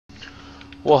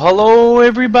Well, hello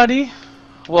everybody.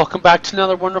 Welcome back to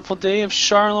another wonderful day of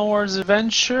Sharlenwar's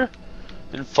adventure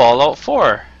in Fallout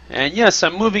 4. And yes,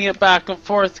 I'm moving it back and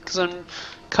forth because I'm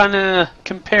kind of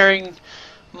comparing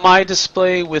my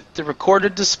display with the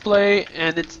recorded display,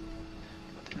 and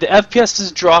the FPS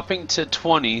is dropping to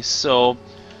 20. So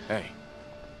Hey,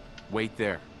 wait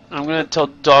there. I'm gonna tell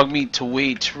Dogmeat to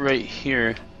wait right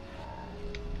here.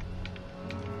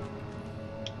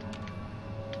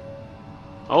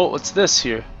 Oh, what's this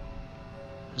here?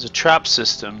 There's a trap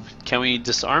system. Can we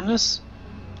disarm this?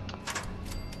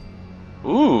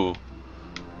 Ooh,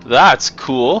 that's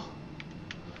cool.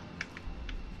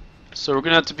 So we're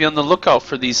gonna have to be on the lookout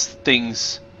for these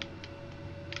things.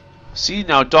 See,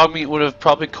 now Dogmeat would have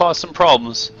probably caused some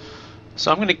problems.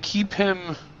 So I'm gonna keep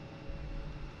him.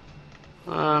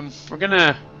 We're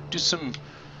gonna do some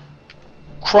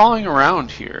crawling around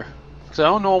here because I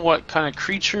don't know what kind of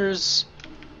creatures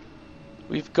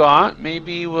we've got.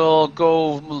 Maybe we'll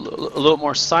go a little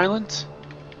more silent.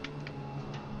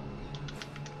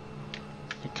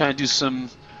 Kind of do some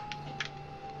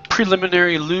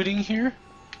preliminary looting here.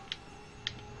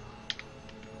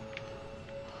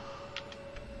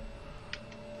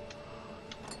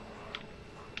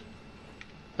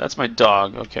 That's my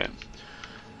dog. Okay.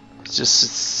 It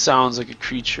sounds like a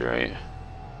creature, right?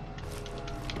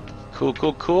 Cool,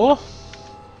 cool, cool.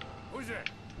 Who's it?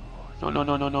 No, no,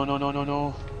 no, no, no, no, no, no,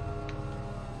 no.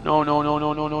 No, no, no,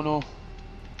 no, no, no, no.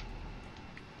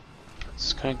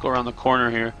 Let's kind of go around the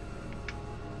corner here.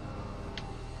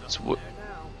 It's whew!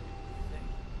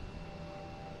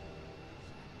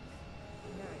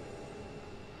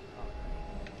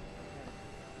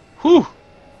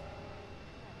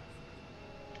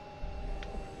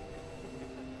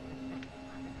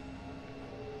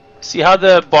 See how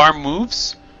the bar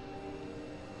moves?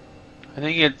 I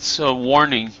think it's a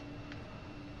warning.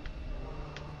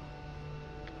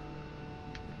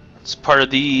 It's part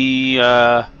of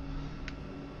the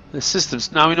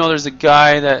systems. Now we know there's a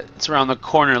guy that's around the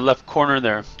corner, left corner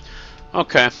there.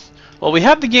 Okay. Well, we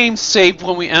have the game saved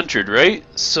when we entered, right?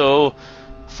 So,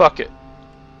 fuck it.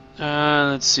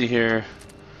 Let's see here.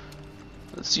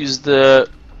 Let's use the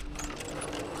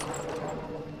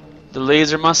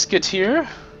laser musket here.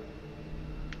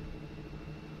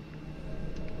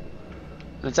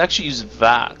 Let's actually use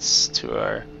VATS to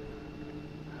our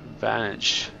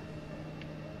advantage.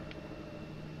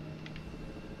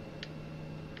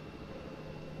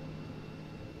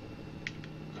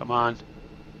 Come on.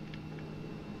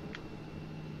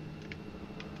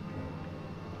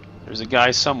 There's a guy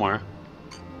somewhere.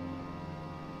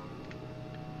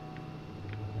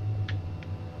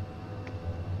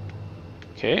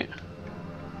 Okay.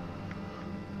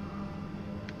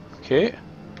 Okay.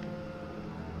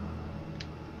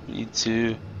 We need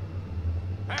to...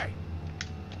 Hey!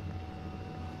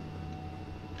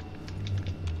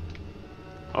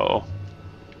 Uh-oh.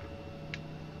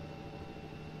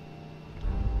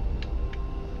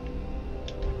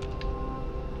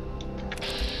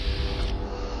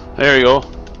 There you go.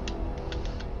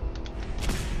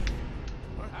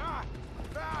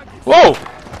 Whoa!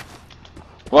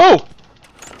 Whoa!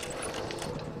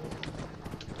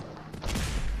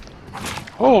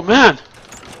 Oh man!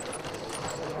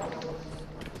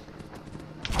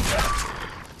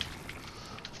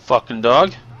 Fucking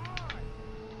dog.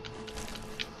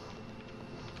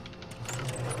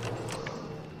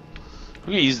 I'm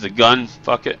gonna use the gun.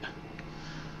 Fuck it.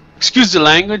 Excuse the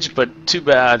language, but too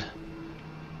bad.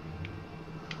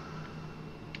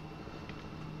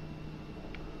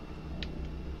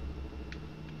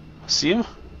 See him?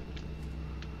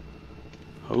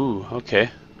 Ooh,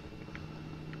 okay.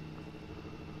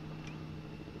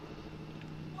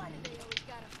 Why do they always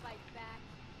gotta fight back?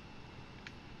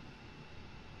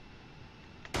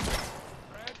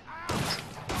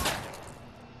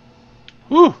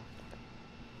 Woo!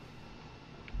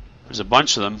 There's a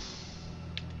bunch of them.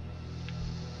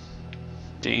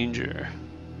 Danger.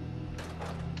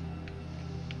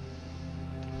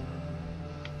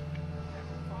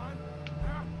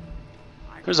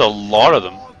 There's a lot of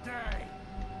them.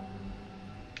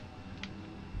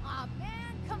 Aw,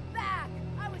 man, come back!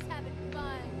 I was having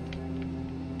fun.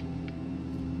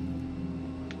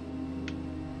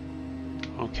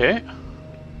 Okay.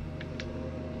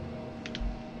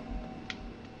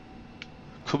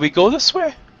 Could we go this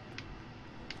way?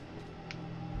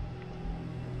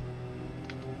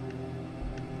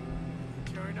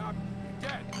 Turn up, you're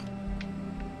dead.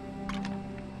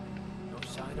 No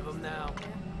sign of him now.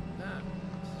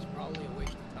 This is probably a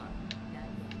waste of time.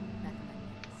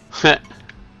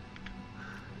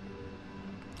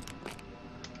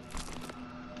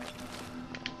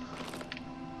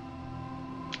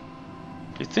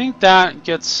 You think that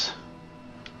gets...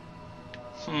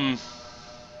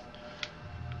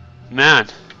 Man.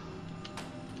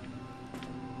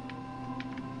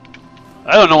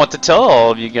 I don't know what to tell all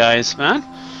of you guys, man.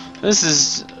 This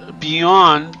is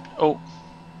beyond... Oh.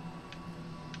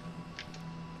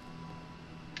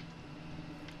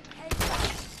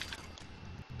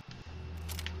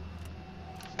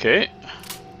 Okay.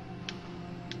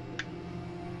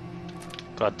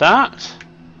 Got that.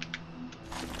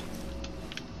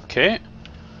 Okay.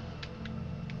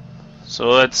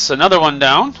 So that's another one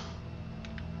down.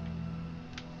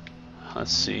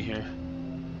 Let's see here.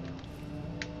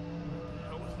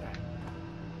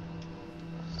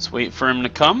 Let's wait for him to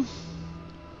come.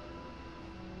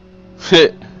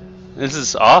 This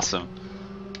is awesome.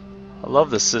 I love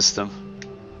this system.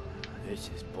 This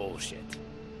is bullshit.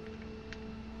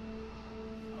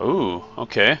 Ooh,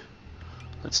 okay.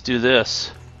 Let's do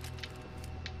this.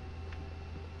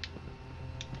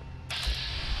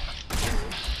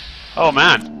 Oh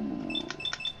man.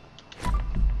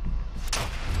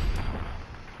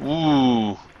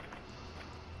 Ooh.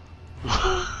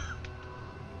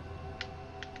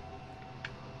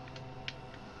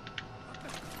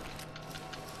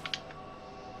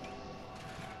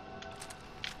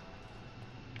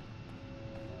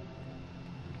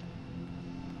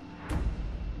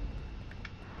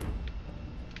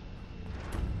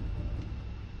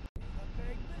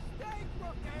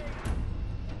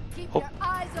 Keep Oh. your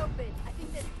eyes open. I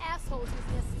think this asshole's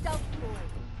using a stealth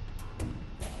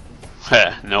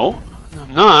droid. No,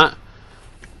 I'm not.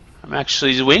 I'm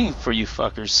actually waiting for you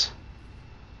fuckers.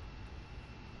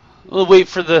 We'll wait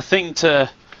for the thing to...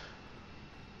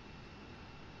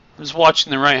 Who's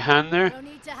watching the right hand there? No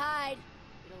need to hide.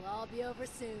 It'll all be over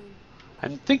soon.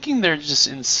 I'm thinking they're just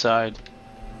inside.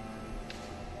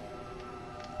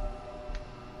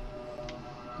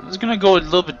 I'm just gonna go a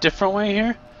little bit different way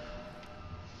here.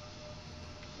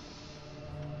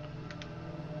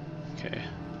 Okay.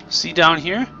 See down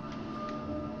here?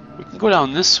 We can go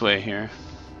down this way here.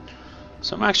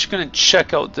 So I'm actually gonna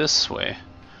check out this way.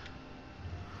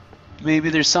 Maybe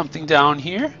there's something down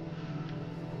here.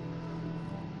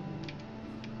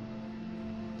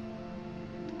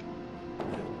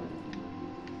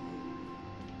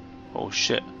 Oh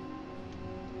shit.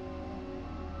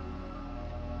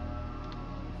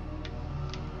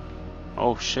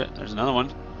 Oh shit, there's another one.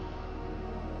 Swear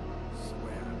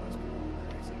I must be going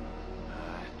crazy.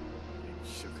 Getting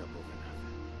shook up over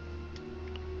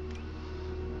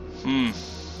nothing.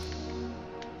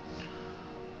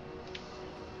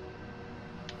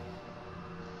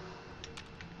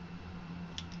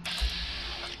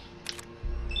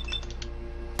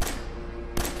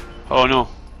 Oh no.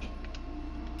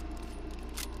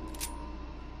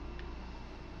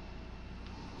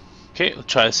 Okay, we'll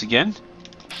try this again.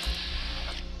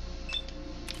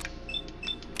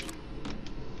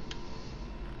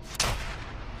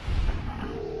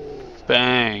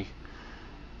 Bang.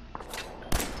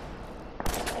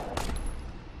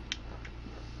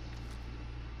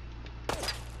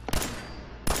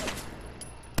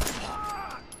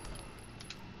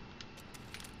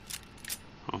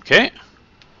 Okay.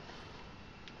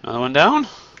 Another one down.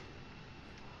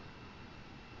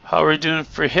 How are we doing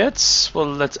for hits? Well,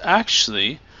 let's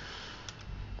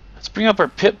bring up our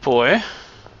Pip-Boy.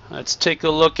 Let's take a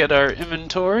look at our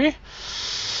inventory.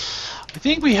 I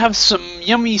think we have some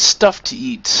yummy stuff to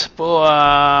eat.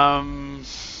 But,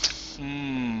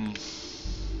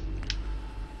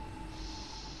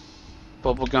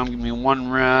 Bubblegum, give me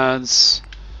 1 rads.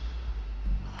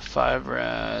 5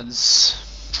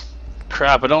 rads.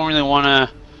 Crap, I don't really want to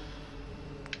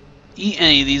eat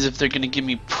any of these if they're going to give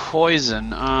me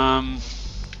poison.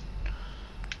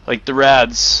 Like the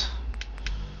rads.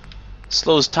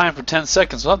 Slows time for 10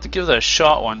 seconds. We'll have to give that a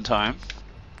shot one time.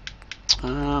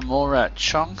 Mole rat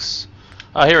chunks.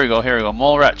 Oh, here we go,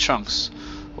 Mole rat chunks.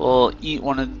 We'll eat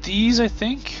one of these, I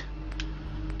think.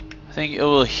 I think it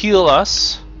will heal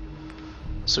us.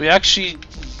 So we actually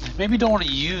maybe don't want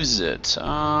to use it.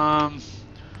 Yeah,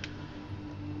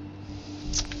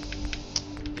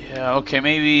 okay,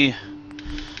 maybe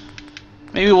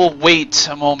we'll wait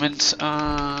a moment.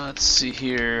 Let's see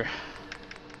here.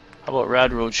 How about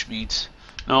rad roach meat?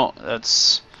 No,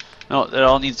 that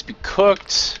all needs to be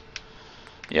cooked.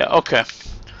 Yeah, okay.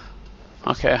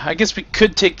 Okay, I guess we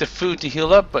could take the food to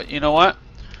heal up, but you know what?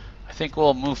 I think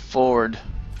we'll move forward.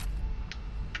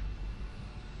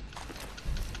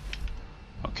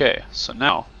 Okay, so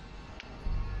now.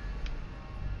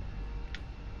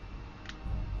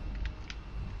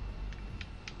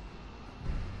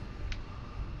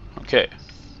 Okay.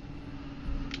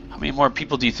 How many more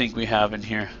people do you think we have in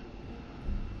here?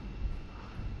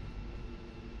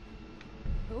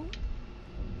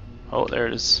 Oh, there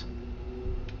it is.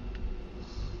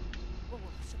 Whoa, whoa,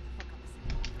 shut the fuck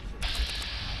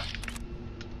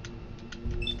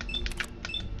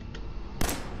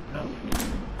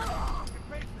Get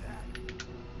paid for that.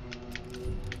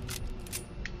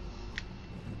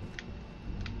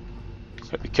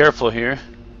 Gotta be careful here.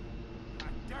 God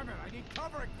damn it, I need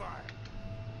covering fire.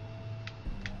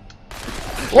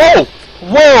 Whoa!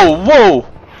 Whoa! Whoa!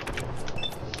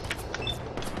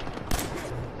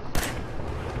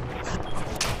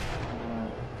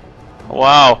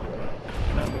 Wow.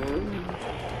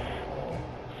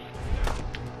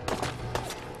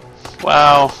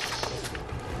 Wow.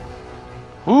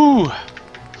 Woo!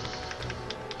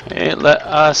 Hey, let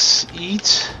us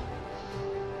eat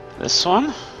this one.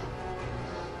 Need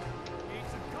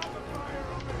some cover fire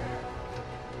over here.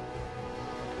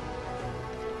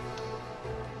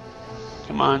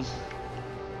 Come on.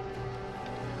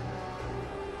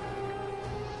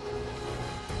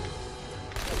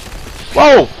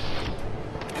 Whoa!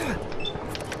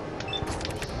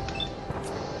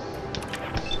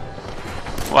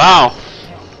 Wow.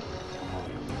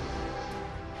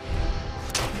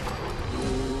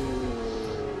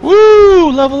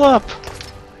 Woo! Level up.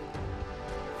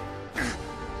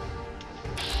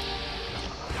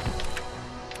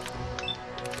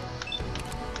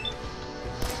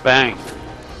 Bang.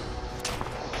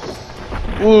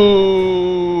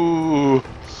 Woo!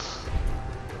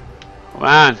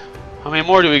 Man, how many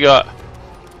more do we got?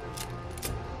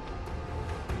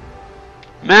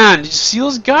 Man, did you see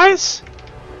those guys?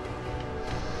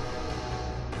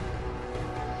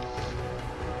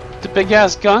 The big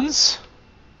ass guns?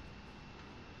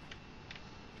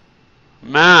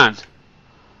 Man.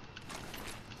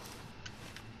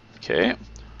 Okay.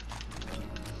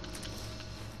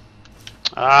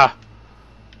 Ah.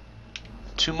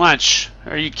 Too much.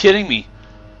 Are you kidding me?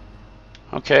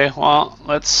 Okay, well,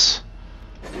 let's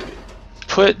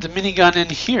put the minigun in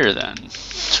here then.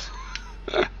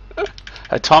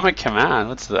 Atomic Command,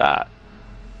 what's that?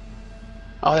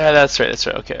 Oh yeah, that's right,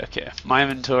 okay, okay. My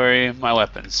inventory, my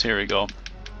weapons, here we go.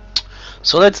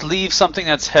 So let's leave something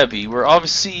that's heavy. We're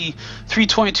obviously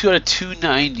 322 out of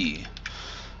 290.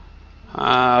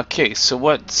 Okay, so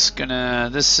what's gonna,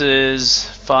 this is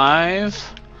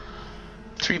 5,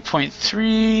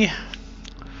 3.3.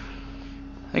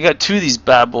 I got 2 of these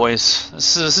bad boys.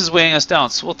 This is weighing us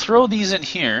down, so we'll throw these in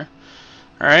here.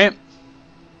 Alright.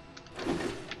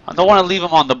 I don't want to leave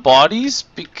them on the bodies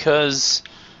because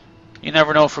you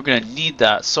never know if we're going to need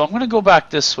that. So I'm going to go back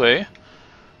this way.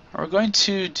 We're going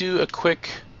to do a quick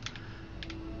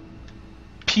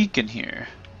peek in here.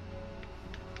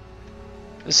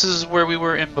 This is where we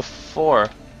were in before.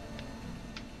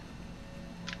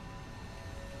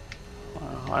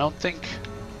 I don't think...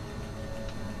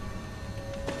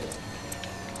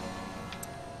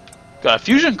 Got a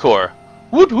fusion core!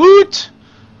 Woot woot!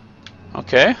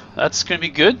 Okay, that's gonna be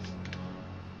good.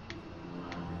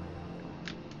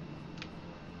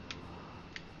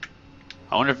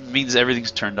 I wonder if it means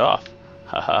everything's turned off.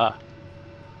 Haha.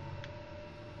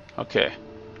 Okay.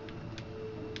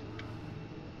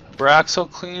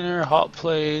 Braxo cleaner, hot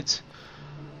plate,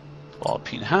 ball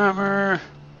peen hammer.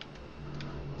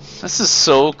 This is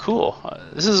so cool.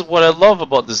 This is what I love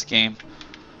about this game.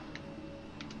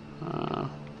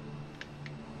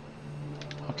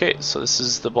 Okay, so this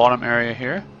is the bottom area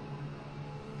here.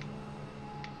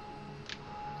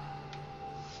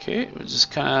 Okay, we'll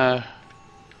just kind of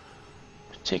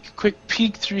take a quick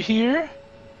peek through here.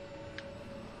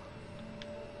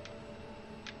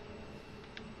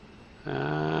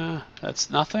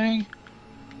 That's nothing.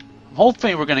 I'm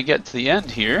hoping we're going to get to the end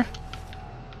here.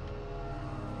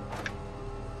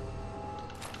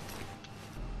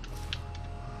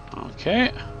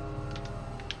 Okay.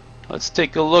 Let's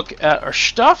take a look at our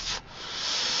stuff.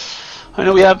 I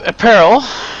know we have apparel,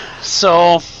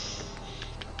 so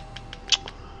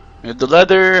we have the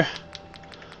leather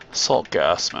assault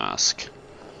gas mask.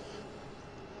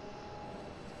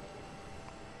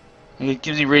 It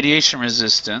gives me radiation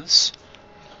resistance.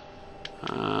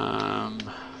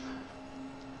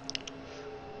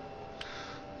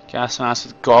 Gas mask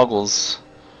with goggles.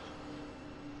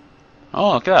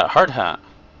 Oh, look at that hard hat.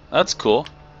 That's cool.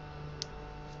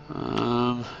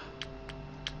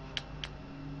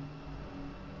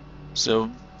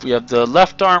 So we have the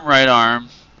left arm, right arm,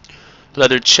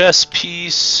 leather chest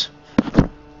piece.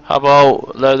 How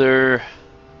about leather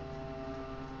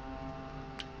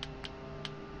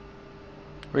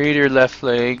Raider left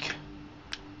leg,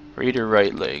 Raider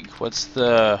right leg? What's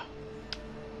the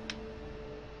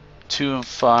 2 and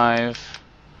 5?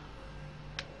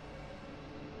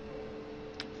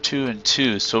 2 and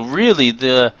 2. So really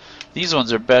the These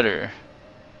ones are better.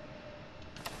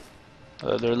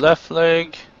 Leather left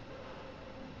leg.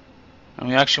 And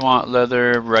we actually want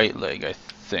leather right leg, I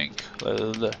think.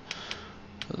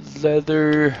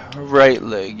 Leather right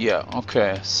leg, yeah,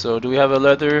 okay. So do we have a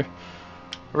leather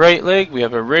right leg? We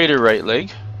have a raider right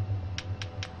leg.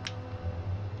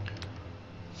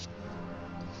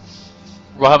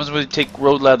 What happens when you take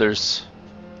road leathers?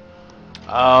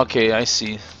 Okay, I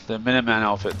see. The Minuteman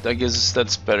outfit. I guess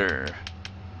that's better.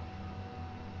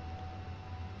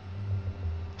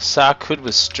 Sack hood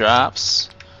with straps.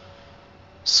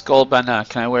 Skull bandana.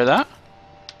 Can I wear that?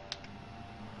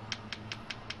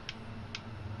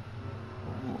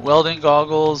 Welding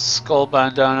goggles, skull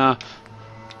bandana.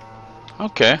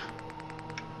 Okay.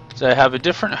 Did I have a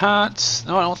different hat?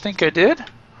 No, I don't think I did.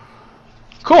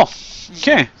 Cool.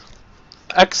 Okay.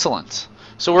 Excellent.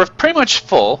 So we're pretty much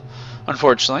full,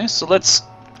 unfortunately. So let's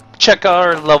check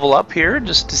our level up here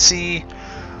just to see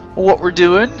what we're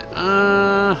doing.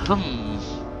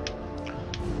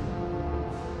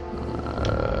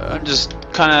 I'm just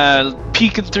kind of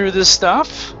peeking through this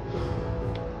stuff.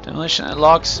 Demolition and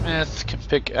locksmith can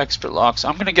pick expert locks.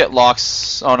 I'm gonna get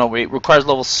locks. Oh no, wait, requires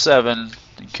level 7.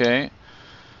 Okay.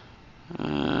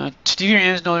 To do your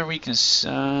enemies know their weakness.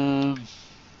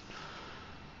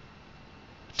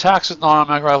 Attacks with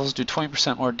non-automatic rifles do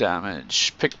 20% more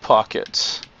damage.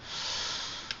 Pickpocket.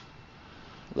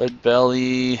 Lead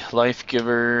belly, life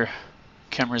giver,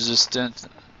 chem resistant.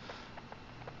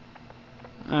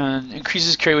 And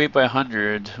increases carry weight by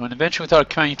 100. When adventuring without a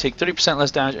command, you take 30%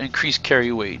 less damage and increase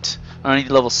carry weight. I need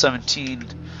level 17.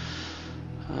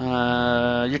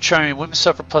 You're charming. Women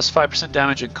suffer plus 5%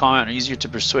 damage in combat and are easier to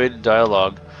persuade in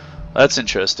dialogue. That's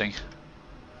interesting.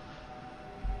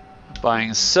 Buying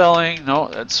and selling. No,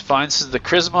 that's fine. This is the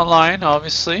charisma line,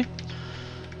 obviously.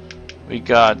 We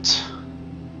got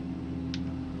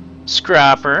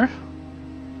scrapper.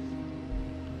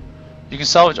 You can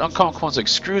salvage uncommon components like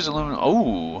screws, aluminum.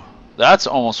 Oh, that's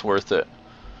almost worth it.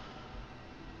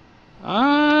 We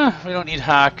don't need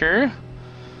hacker.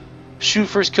 Shoot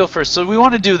first, kill first. So we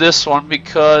want to do this one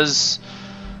because,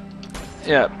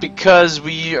 yeah, because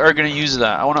we are going to use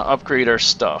that. I want to upgrade our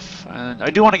stuff, and I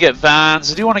do want to get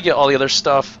vans. I do want to get all the other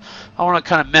stuff. I want to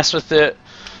kind of mess with it,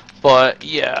 but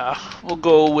yeah, we'll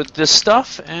go with this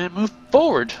stuff and move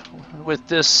forward with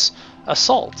this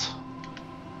assault.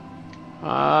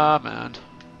 Ah, man.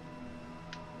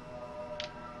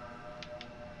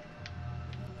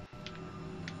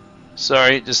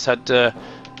 Sorry, just had to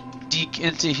deke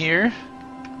into here.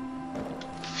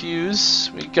 Fuse.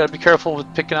 We gotta be careful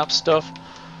with picking up stuff.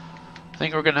 I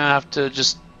think we're gonna have to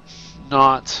just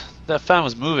not. That fan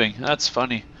was moving. That's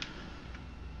funny.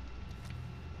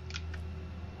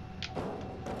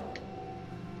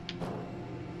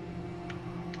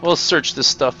 We'll search this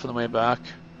stuff on the way back.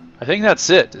 I think that's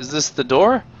it. Is this the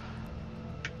door?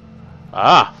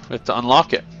 Ah, we have to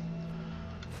unlock it.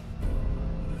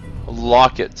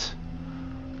 Lock it.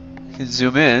 You can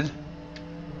zoom in.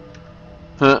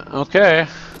 Okay.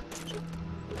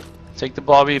 Take the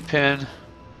bobby pin.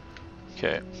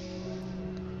 Okay.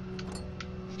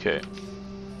 Okay.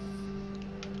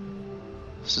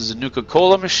 This is a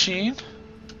Nuka-Cola machine.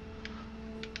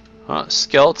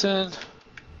 Skeleton.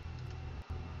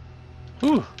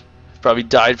 Ooh. Probably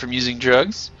died from using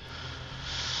drugs.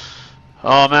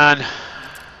 Oh man.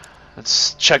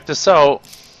 Let's check this out.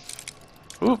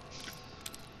 Ooh.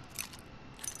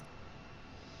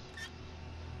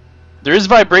 There is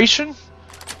vibration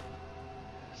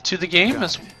to the game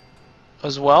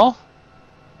as well.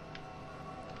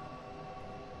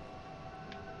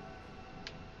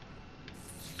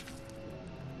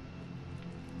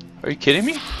 Are you kidding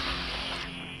me?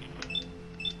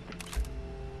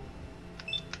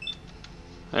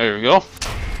 There we go.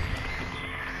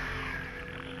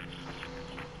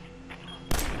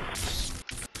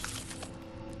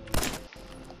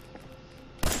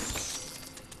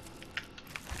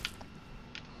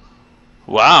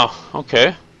 Wow,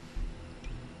 okay.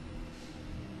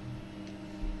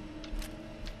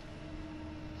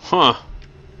 Huh.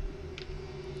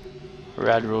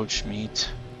 Rad roach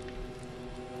meat.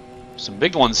 Some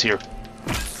big ones here.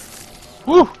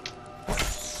 Woo!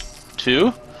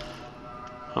 2.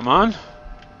 Come on.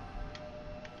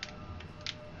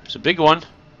 There's a big one.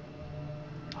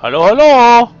 Hello,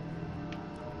 hello!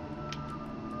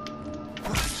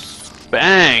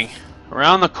 Bang!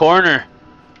 Around the corner.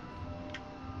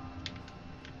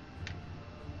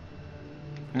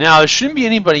 Now, there shouldn't be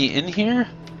anybody in here.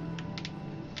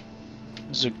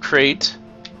 There's a crate.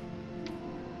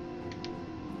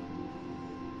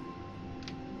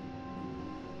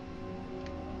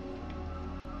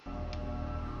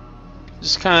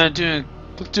 Just kind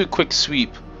of do a quick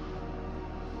sweep.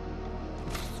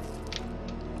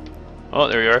 Oh,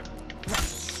 there you are.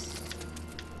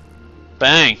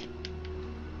 Bang.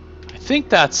 I think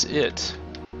that's it.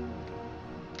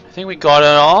 I think we got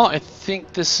it all. I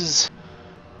think this is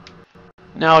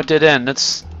now a dead end.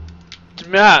 That's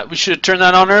Matt. We should have turned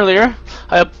that on earlier.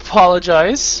 I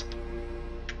apologize.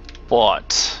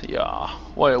 But yeah,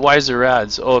 why is there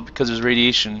rads? Oh, because there's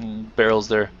radiation barrels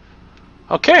there.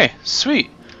 Okay, sweet.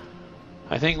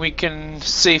 I think we can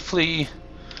safely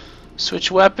switch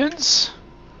weapons.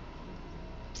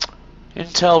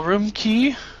 Intel room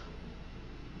key.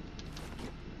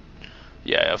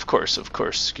 Yeah, of course. It's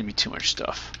gonna be too much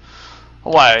stuff.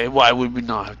 Why would we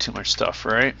not have too much stuff,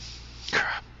 right?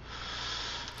 Crap.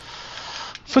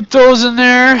 Put those in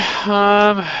there.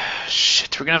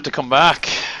 Shit, we're gonna have to come back.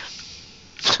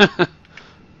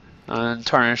 And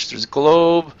tarnish. There's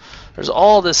globe. There's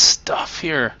all this stuff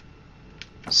here.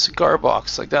 Cigar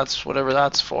box, like that's whatever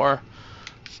that's for.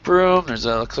 Broom. There's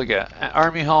a looks like an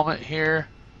army helmet here.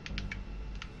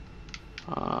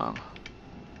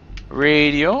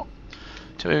 Radio.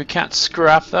 So we can't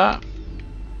scrap that.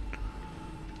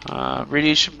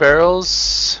 Radiation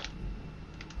barrels.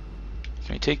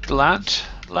 Can we take the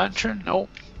lantern? Nope.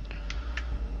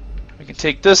 We can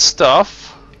take this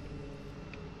stuff.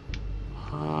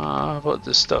 How about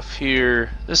this stuff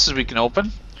here? This is we can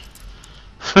open.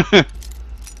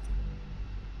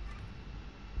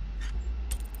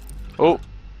 Oh,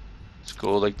 let's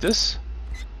go like this.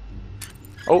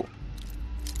 Oh,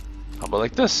 how about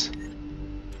like this?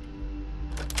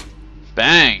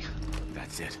 Bang.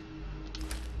 That's it.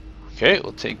 Okay,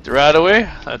 we'll take the rat away.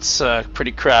 That's a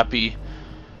pretty crappy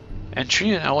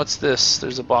entry. Now what's this?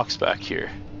 There's a box back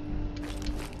here.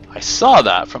 I saw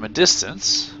that from a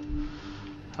distance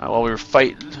while we were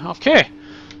fighting. Okay,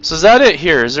 so is that it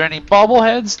here? Is there any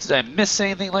bobbleheads? Did I miss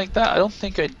anything like that? I don't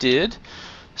think I did.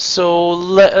 So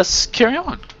let us carry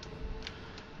on.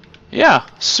 Yeah,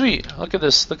 sweet. Look at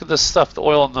this. Look at this stuff. The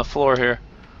oil on the floor here.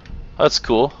 That's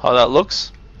cool. How that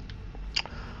looks.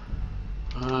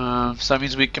 So that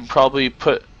means we can probably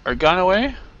put our gun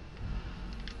away.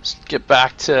 Let's get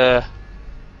back to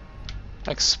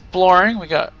exploring. We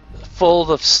got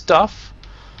full of stuff.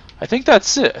 I think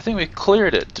that's it. I think we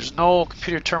cleared it. There's no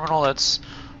computer terminal that's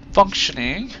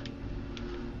functioning.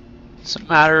 It's a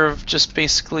matter of just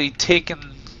basically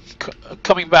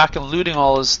coming back and looting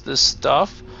all this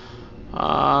stuff. Too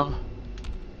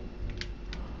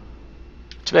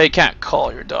bad you can't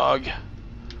call your dog.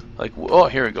 Like, oh,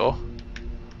 here we go.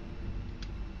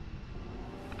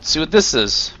 Let's see what this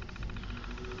is.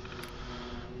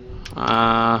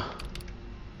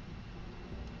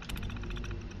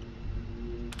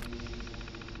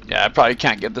 Yeah, I probably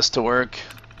can't get this to work.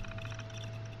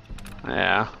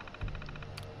 Yeah.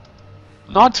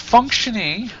 Not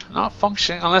functioning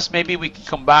unless maybe we can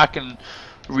come back and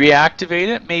reactivate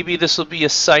it. Maybe this will be a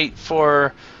site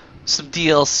for some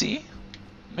DLC.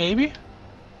 Maybe.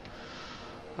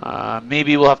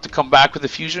 Maybe we'll have to come back with a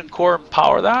fusion core and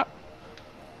power that.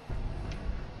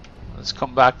 Let's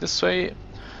come back this way.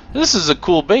 This is a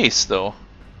cool base though.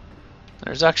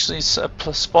 There's actually a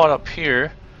spot up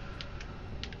here.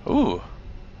 Ooh.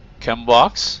 Chem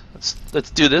box.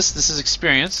 Let's do this. This is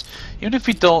experience. Even if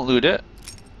we don't loot it.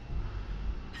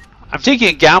 I'm taking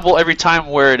a gamble every time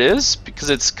where it is because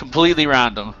it's completely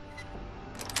random.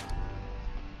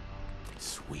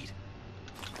 Sweet.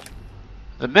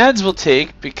 The meds we'll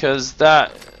take because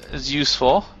that is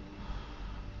useful.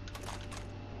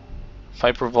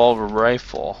 Pipe revolver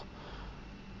rifle.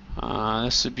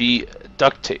 This would be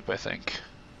duct tape, I think.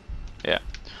 Yeah.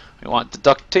 We want the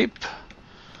duct tape.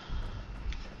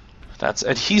 That's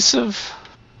adhesive.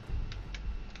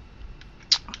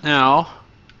 Now,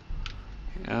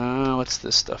 what's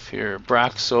this stuff here?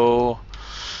 Braxo,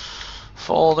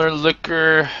 folder,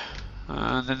 liquor.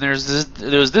 And then there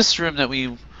was this room that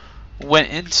we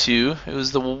went into. It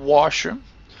was the washroom.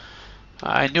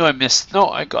 I knew I missed. No,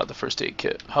 I got the first aid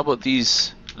kit. How about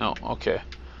these? No, okay.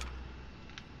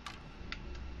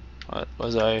 What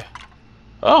was I?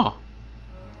 Oh,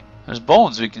 there's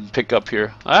bones we can pick up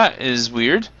here. That is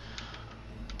weird.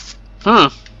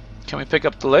 Huh? Can we pick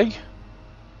up the leg?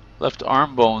 Left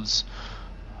arm bones.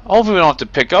 Hopefully we don't have to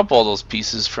pick up all those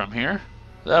pieces from here.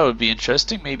 That would be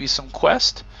interesting. Maybe some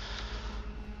quest.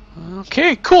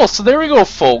 Okay, cool. So there we go,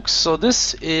 folks. So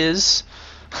this is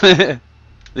the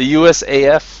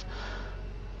USAF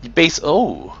base.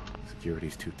 Oh.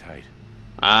 Security's too tight.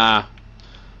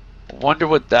 Wonder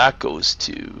what that goes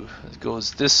to. It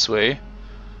goes this way.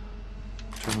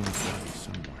 Somewhere.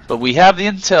 But we have the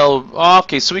intel. Oh,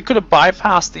 okay, so we could have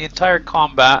bypassed the entire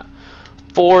combat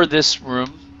for this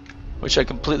room, which I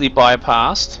completely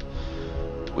bypassed,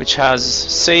 which has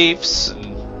safes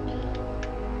and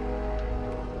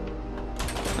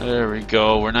there we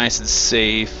go. We're nice and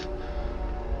safe.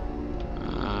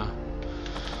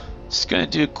 Just gonna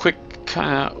do a quick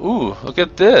kind of. Ooh, look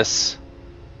at this!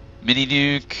 Mini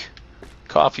nuke,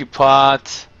 coffee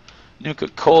pot,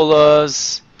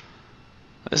 Nuka-Colas.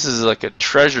 This is like a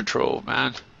treasure trove,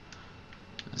 man.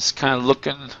 Just kind of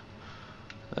looking.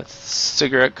 That's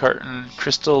cigarette carton,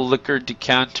 crystal liquor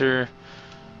decanter.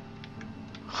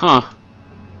 Huh.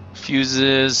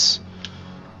 Fuses.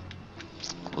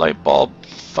 Light bulb,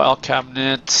 file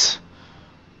cabinet.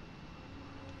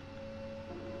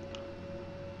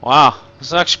 Wow,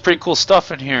 there's actually pretty cool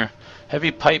stuff in here.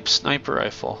 Heavy pipe sniper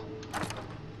rifle.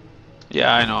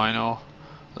 Yeah, I know.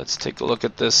 Let's take a look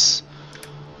at this.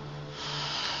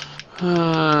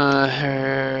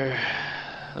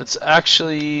 Let's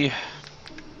actually.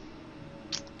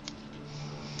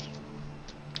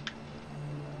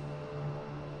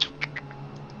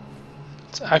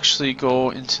 Let's actually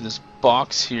go into this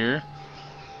box here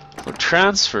for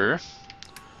transfer.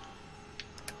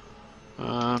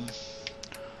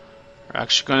 I'm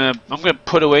gonna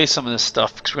put away some of this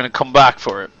stuff because we're gonna come back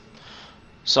for it.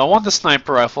 So I want the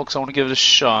sniper rifle because I want to give it a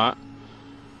shot.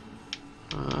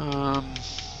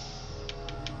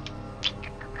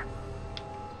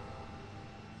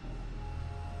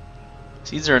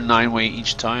 These are a 9-weight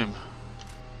each time.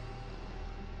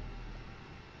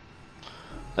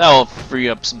 That'll free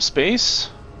up some space.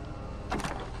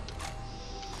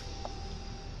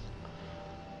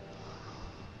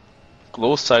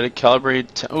 Glow-sided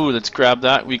calibrated. Oh, let's grab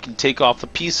that. We can take off the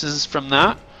pieces from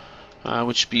that,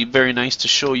 which would be very nice to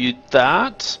show you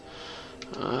that.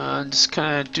 Just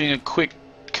kind of doing a quick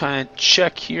kind of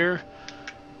check here.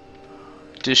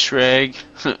 Dish rag.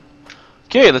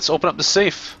 Okay, let's open up the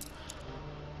safe.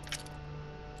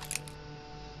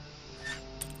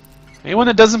 Anyone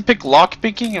that doesn't pick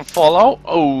lockpicking and Fallout?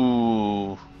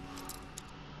 Oh.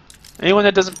 Anyone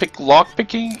that doesn't pick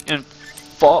lockpicking and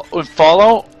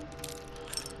Fallout?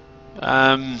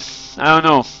 I don't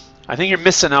know. I think you're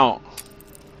missing out.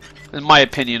 In my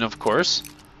opinion, of course.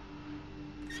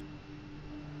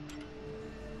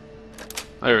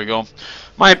 There we go.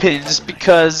 My opinion, just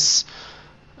because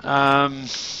how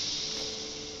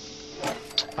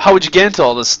would you get into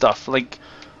all this stuff? Like,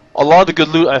 a lot of the good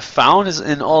loot I've found is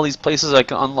in all these places I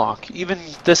can unlock. Even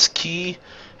this key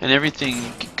and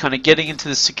everything, kind of getting into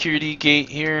the security gate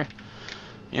here.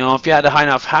 You know, if you had a high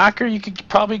enough hacker, you could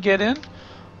probably get in.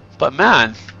 But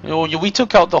man, you know, we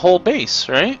took out the whole base,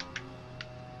 right?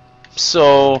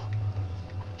 So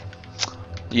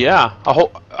yeah, I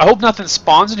hope nothing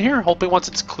spawns in here. Hoping once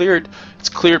it's cleared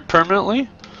permanently.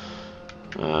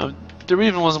 There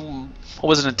even was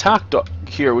an attack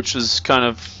here, which is kind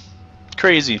of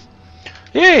crazy.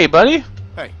 Hey, buddy.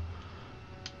 Hey,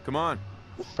 come on.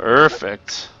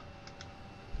 Perfect.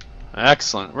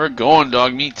 Excellent. We're going,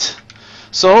 dog meat.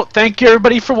 So, thank you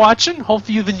everybody for watching.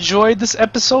 Hopefully you've enjoyed this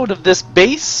episode of this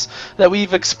base that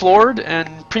we've explored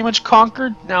and pretty much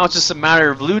conquered. Now it's just a matter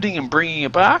of looting and bringing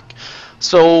it back.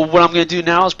 So what I'm going to do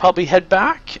now is probably head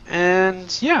back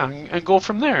and yeah, and go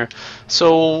from there.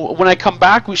 So when I come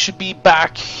back, we should be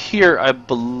back here, I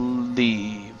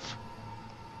believe.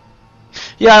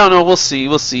 Yeah, I don't know. We'll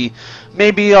see.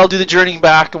 Maybe I'll do the journeying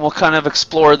back and we'll kind of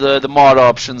explore the mod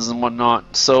options and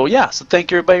whatnot. So yeah, so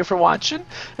thank you everybody for watching,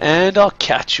 and I'll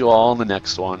catch you all in the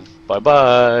next one. Bye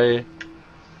bye.